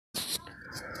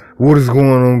What is going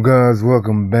on, guys?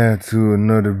 Welcome back to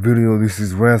another video. This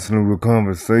is Wrestling with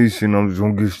Conversation. I'm just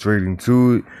gonna get straight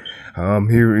into it.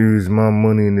 Here is my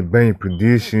Money in the Bank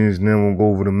predictions. Then we'll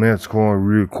go over the match card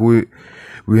real quick.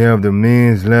 We have the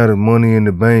men's ladder Money in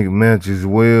the Bank match as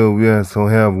well. We also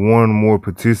have one more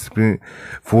participant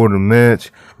for the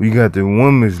match. We got the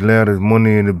women's ladder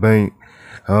Money in the Bank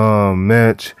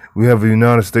match. We have a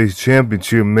United States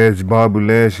Championship match, Bobby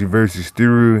Lashley versus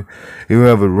Theory. We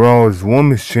have a Raw's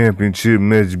Women's Championship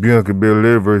match, Bianca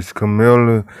Belair versus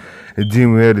Carmella. And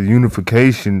then we had a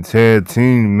Unification Tag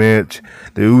Team match,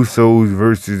 the Usos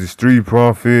versus the Street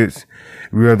Profits.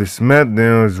 We have the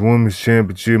SmackDown's Women's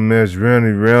Championship match,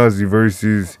 Ronda Rousey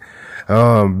versus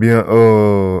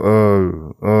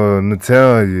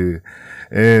Natalya.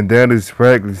 And that is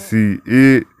practically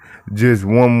it. Just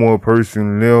one more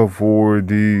person left for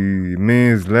the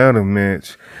men's ladder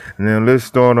match. Now let's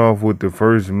start off with the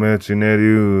first match, and that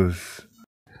is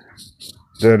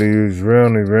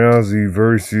Ronda Rousey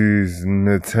versus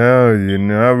Natalya.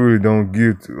 Now I really don't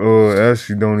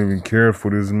actually don't even care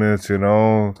for this match at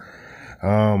all.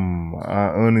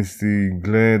 I honestly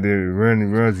glad that Ronda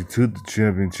Rousey took the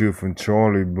championship from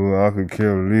Charlie, but I could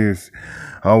care less.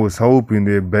 I was hoping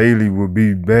that Bayley would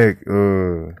be back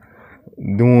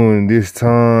during this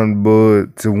time,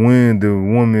 but to win the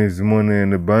women's Money in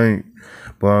the Bank.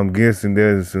 But I'm guessing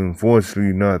that is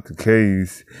unfortunately not the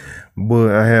case.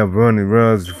 But I have Ronda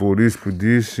Rousey for this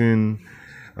prediction.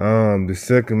 The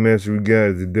second match we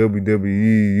got is the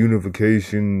WWE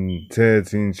Unification Tag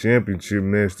Team Championship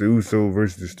match, the Usos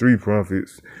versus the Street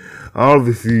Profits.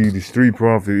 Obviously, the Street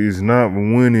Profits is not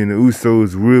winning. The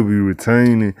Usos will be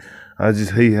retaining. I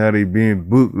just hate how they being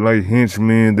booked like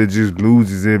henchmen that just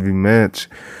loses every match.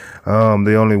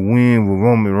 They only win with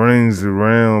Roman Reigns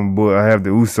around, but I have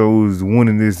the Usos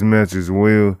winning this match as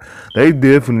well. They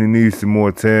definitely need some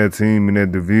more tag team in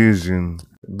that division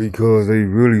because they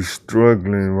really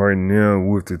struggling right now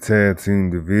with the tag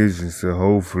team division. So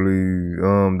hopefully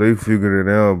they figured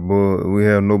it out, but we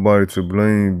have nobody to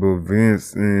blame but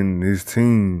Vince and his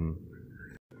team.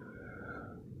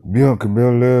 Bianca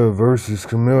Belair versus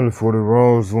Carmella for the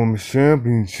Raw's Women's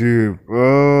Championship.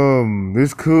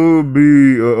 This could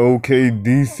be a okay,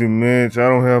 decent match. I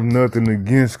don't have nothing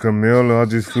against Carmella. I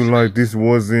just feel like this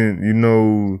wasn't,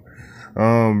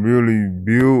 really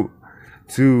built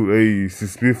to a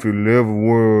specific level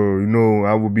where,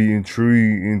 I would be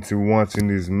intrigued into watching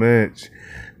this match.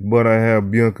 But I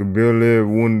have Bianca Belair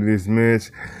winning this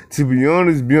match. To be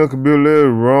honest, Bianca Belair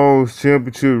Raw's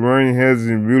championship reign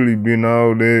hasn't really been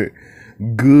all that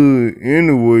good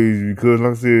anyways, because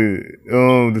like I said,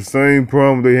 the same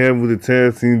problem they have with the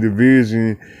tag team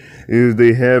division is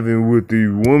they having with the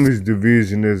women's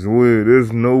division as well.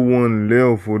 There's no one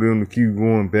left for them to keep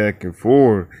going back and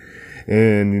forth.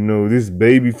 And, this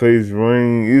babyface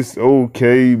reign, it's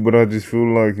okay, but I just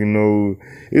feel like,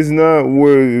 it's not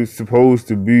where it's supposed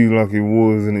to be like it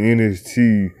was in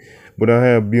NXT. But I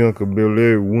have Bianca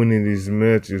Belair winning this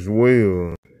match as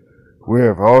well. We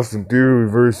have Austin Theory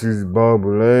versus Bobby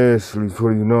Lashley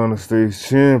for the United States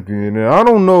Champion. And I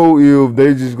don't know if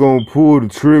they just gonna pull the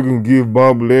trigger and give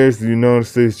Bobby Lashley the United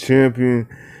States Champion.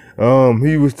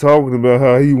 He was talking about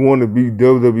how he wanted to be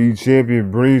WWE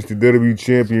Champion, brings the WWE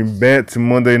Champion back to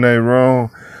Monday Night Raw,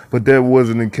 but that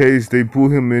wasn't the case. They put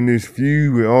him in this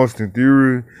feud with Austin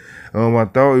Theory. I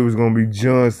thought it was going to be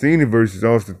John Cena versus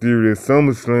Austin Theory at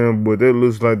SummerSlam, but that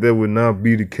looks like that would not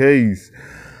be the case.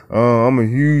 I'm a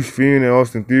huge fan of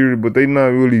Austin Theory, but they not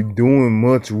really doing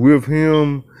much with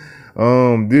him.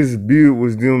 This build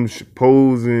was them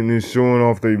posing and showing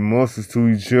off their muscles to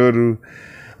each other.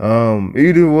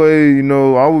 Either way,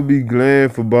 I would be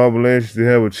glad for Bobby Lashley to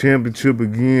have a championship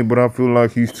again, but I feel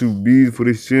like he's too big for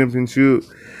this championship.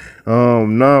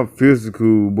 Not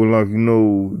physical, but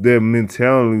that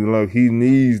mentality, like he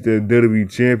needs that WWE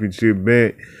championship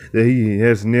back that he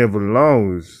has never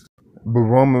lost. But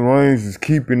Roman Reigns is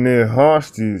keeping that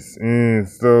hostage, and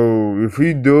so if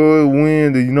he does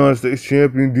win the United States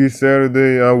Champion this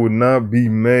Saturday, I would not be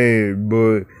mad,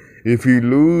 but if he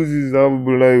loses, I would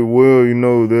be like, well,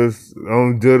 that's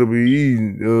on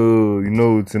WWE,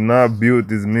 to not build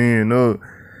this man up.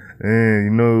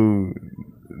 And,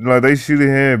 like they should have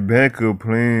had backup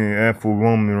plan for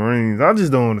Roman Reigns. I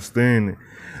just don't understand it.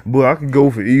 But I could go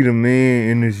for either man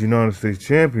in this United States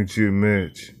Championship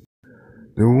match.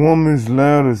 The women's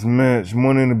ladders match,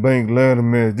 Money in the Bank ladder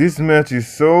match. This match is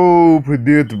so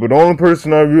predictable. The only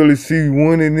person I really see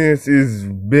winning this is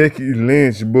Becky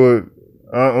Lynch, but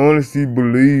I honestly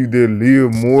believe that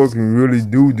Liv Morgan really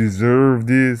do deserve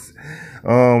this.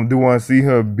 Do I see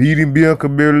her beating Bianca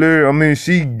Belair? I mean,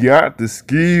 she got the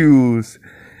skills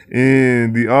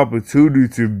and the opportunity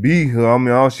to beat her. I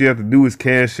mean, all she have to do is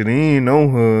cash it in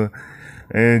on her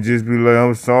and just be like,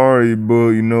 I'm sorry, but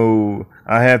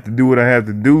I have to do what I have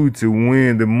to do to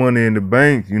win the Money in the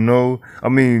Bank, I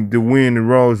mean, to win the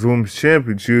Raw's Women's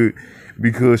Championship,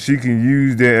 because she can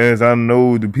use that, as I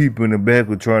know the people in the back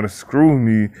will try to screw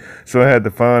me. So I had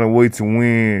to find a way to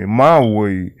win my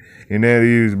way, and that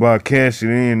is by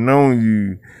cashing in on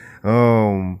you.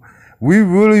 We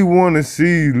really want to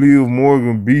see Liv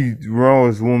Morgan beat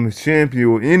Raw's Women's Champion,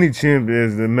 or any champion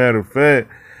as a matter of fact.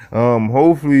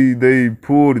 Hopefully they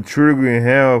pull the trigger and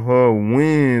have her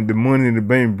win the Money in the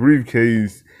Bank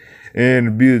briefcase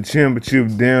and be a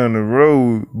championship down the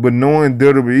road. But knowing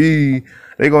WWE,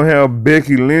 they gonna have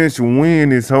Becky Lynch win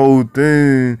this whole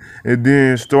thing and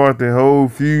then start the whole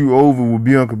feud over with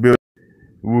Bianca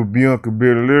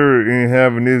Belair, and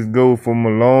having this go from a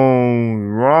long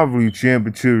rivalry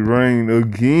championship reign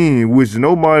again, which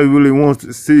nobody really wants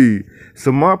to see.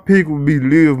 So my pick would be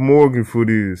Liv Morgan for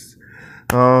this.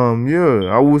 Yeah,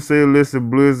 I would say Alexa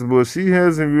Bliss, but she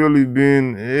hasn't really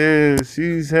been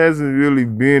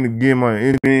again my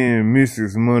end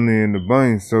Mrs. Money in the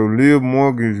Bank. So Liv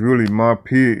Morgan is really my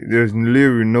pick. There's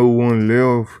literally no one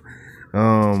left.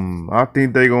 I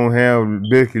think they gonna have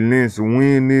Becky Lynch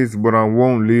win this, but I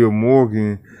want Liv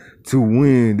Morgan to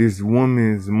win this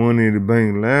women's Money in the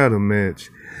Bank ladder match.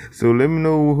 So let me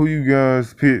know who you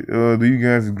guys pick. Do you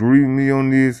guys agree with me on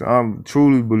this? I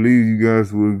truly believe you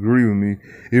guys will agree with me.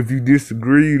 If you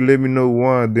disagree, let me know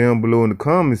why down below in the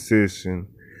comment section.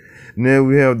 Now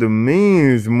we have the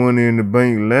men's Money in the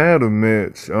Bank ladder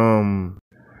match.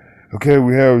 Okay,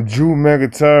 we have Drew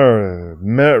McIntyre,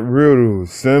 Matt Riddle,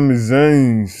 Sami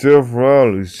Zayn, Seth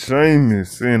Rollins,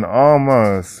 Sheamus, and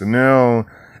Almas. Now,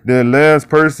 the last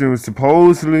person was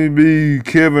supposedly be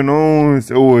Kevin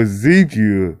Owens or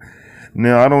Ezekiel.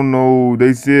 Now, I don't know.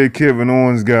 They said Kevin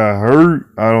Owens got hurt.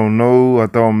 I don't know. I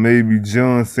thought maybe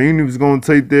John Cena was going to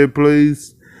take that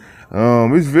place.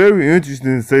 It's very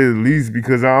interesting to say the least,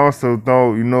 because I also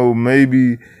thought,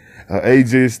 maybe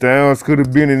AJ Styles could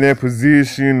have been in that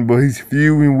position, but he's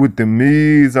feuding with the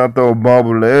Miz. I thought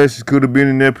Bobby Lashley could have been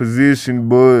in that position,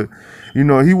 but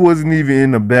he wasn't even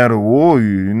in the Battle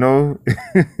Warrior,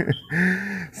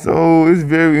 So it's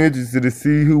very interesting to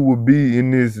see who will be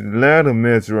in this ladder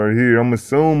match right here. I'm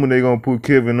assuming they're going to put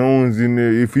Kevin Owens in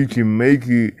there if he can make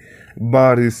it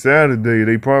by this Saturday.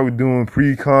 They probably doing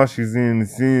precautions in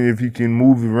seeing if he can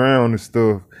move around and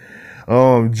stuff.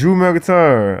 Drew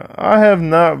McIntyre, I have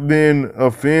not been a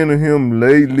fan of him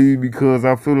lately because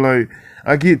I feel like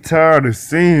I get tired of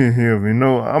seeing him,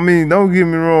 I mean, don't get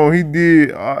me wrong, he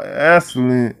did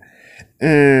excellent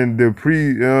in the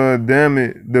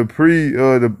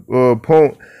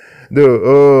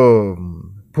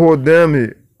poor damn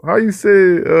it, how you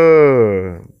say,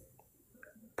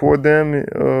 poor damn it,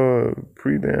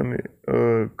 pre-damn it,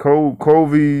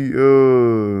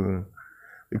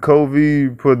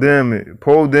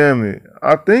 Poor damn it.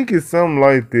 I think it's something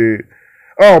like that.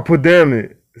 Oh, poor damn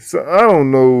it. So I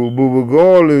don't know, but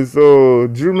regardless,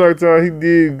 Drew McIntyre, he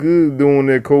did good doing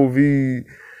that COVID.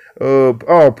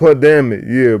 Poor damn it,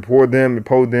 yeah, poor damn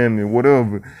it,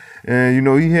 whatever. And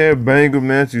he had banger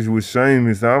matches with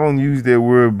Sheamus. I don't use that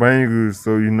word bangers,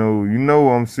 so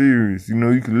I'm serious.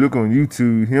 You can look on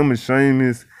YouTube, him and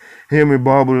Sheamus, him and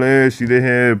Bobby Lashley, they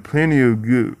had plenty of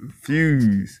good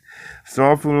feuds.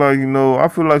 So I feel like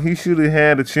he should have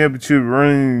had a championship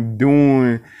reign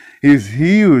doing his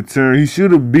heel turn. He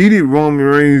should have beat Roman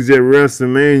Reigns at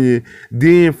WrestleMania,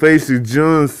 then faced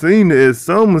John Cena at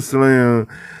SummerSlam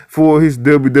for his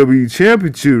WWE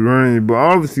Championship reign. But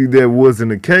obviously that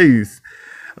wasn't the case.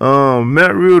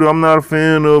 Matt Riddle, I'm not a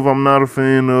fan of. I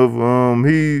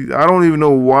don't even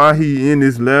know why he in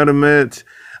this ladder match.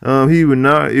 He would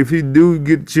not, if he do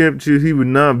get the championship, he would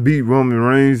not beat Roman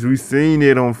Reigns. We seen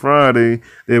it on Friday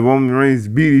that Roman Reigns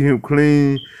beat him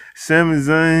clean. Sami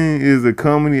Zayn is a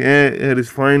comedy at his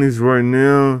finest right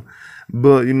now.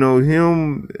 But,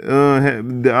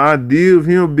 the idea of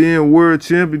him being world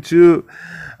championship,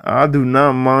 I do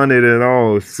not mind it at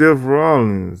all. Seth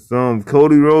Rollins,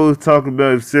 Cody Rhodes talking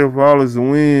about if Seth Rollins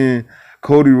win,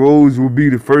 Cody Rhodes will be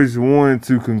the first one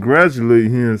to congratulate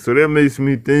him. So that makes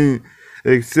me think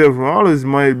Seth Rollins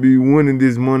might be winning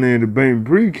this Money in the Bank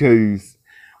briefcase,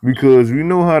 because we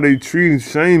know how they treating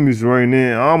Sheamus right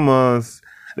now. Almost,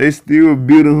 they still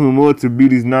building him up to be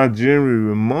this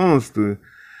Nigerian monster.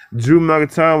 Drew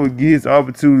McIntyre would get his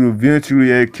opportunity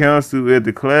eventually at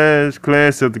the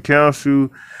Clash of the Council.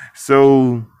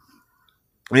 So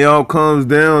it all comes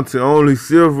down to only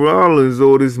Seth Rollins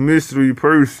or this mystery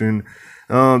person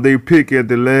they pick at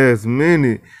the last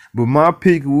minute. But my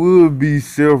pick would be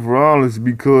Seth Rollins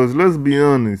because let's be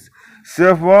honest,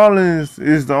 Seth Rollins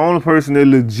is the only person that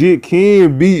legit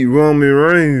can beat Roman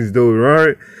Reigns though,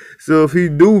 right? So if he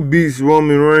do beat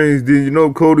Roman Reigns, then you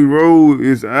know Cody Rhodes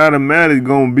is automatically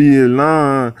gonna be in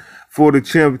line for the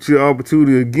championship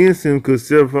opportunity against him because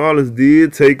Seth Rollins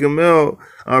did take him out.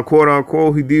 Quote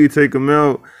unquote, he did take him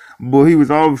out, but he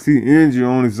was obviously injured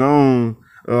on his own.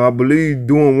 I believe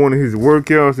doing one of his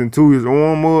workouts and to his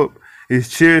arm up, his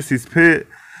chest, his pec.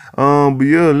 But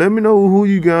yeah, let me know who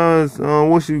you guys,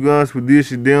 what's you guys'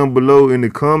 prediction down below in the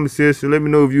comment section. Let me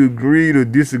know if you agreed or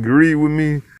disagreed with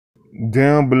me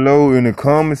down below in the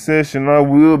comment section. I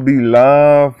will be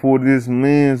live for this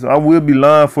man's. I will be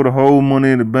live for the whole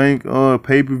Money in the Bank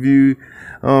pay-per-view.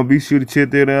 Be sure to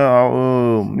check that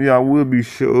out. Yeah, I will be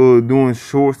doing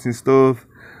shorts and stuff.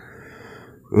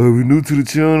 If you're new to the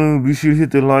channel, be sure to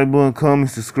hit the like button, comment,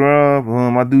 subscribe.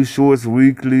 I do shorts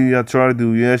weekly. I try to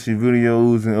do reaction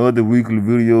videos and other weekly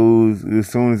videos as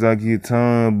soon as I get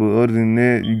time. But other than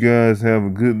that, you guys have a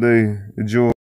good day. Enjoy.